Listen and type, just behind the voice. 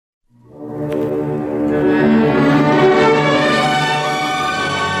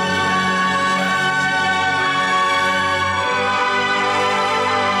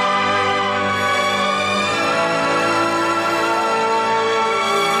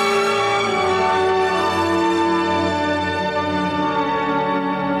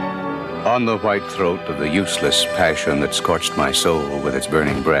On the white throat of the useless passion that scorched my soul with its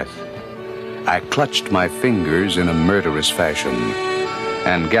burning breath, I clutched my fingers in a murderous fashion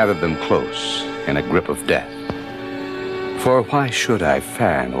and gathered them close in a grip of death. For why should I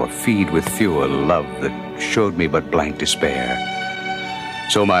fan or feed with fuel love that showed me but blank despair?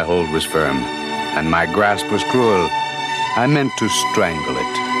 So my hold was firm, and my grasp was cruel. I meant to strangle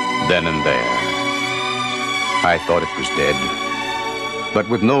it, then and there. I thought it was dead, but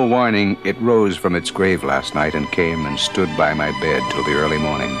with no warning, it rose from its grave last night and came and stood by my bed till the early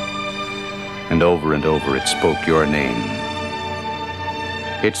morning. And over it spoke your name.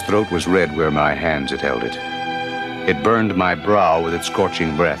 Its throat was red where my hands had held it. It burned my brow with its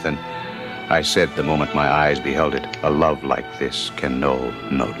scorching breath, and I said the moment my eyes beheld it, a love like this can know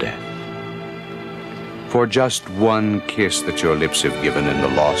no death. For just one kiss that your lips have given in the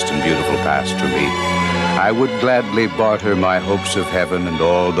lost and beautiful past to me, I would gladly barter my hopes of heaven and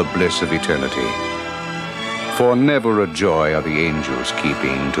all the bliss of eternity. For never a joy are the angels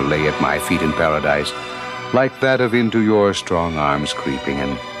keeping to lay at my feet in paradise, like that of into your strong arms creeping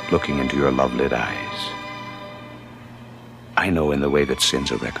and looking into your love-lit eyes. I know in the way that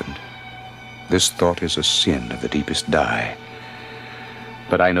sins are reckoned, this thought is a sin of the deepest dye.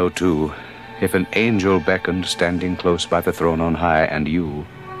 But I know too, if an angel beckoned standing close by the throne on high, and you,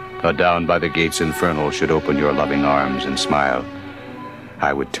 adown by the gates infernal, should open your loving arms and smile,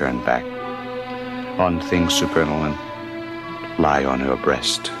 I would turn back on things supernal and lie on your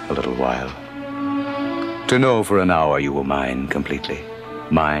breast a little while. To know for an hour you were mine completely,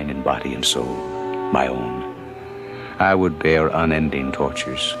 mine in body and soul, my own. I would bear unending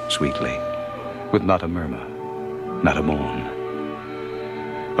tortures sweetly, with not a murmur, not a moan.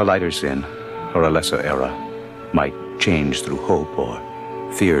 A lighter sin or a lesser error might change through hope or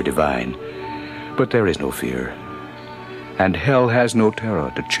fear divine, but there is no fear, and hell has no terror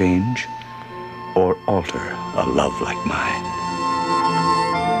to change or alter a love like mine.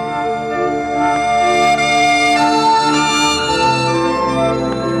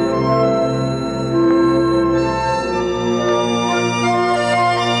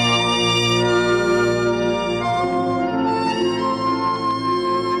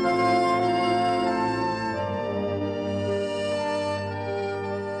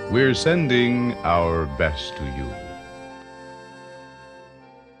 We're sending our best to you.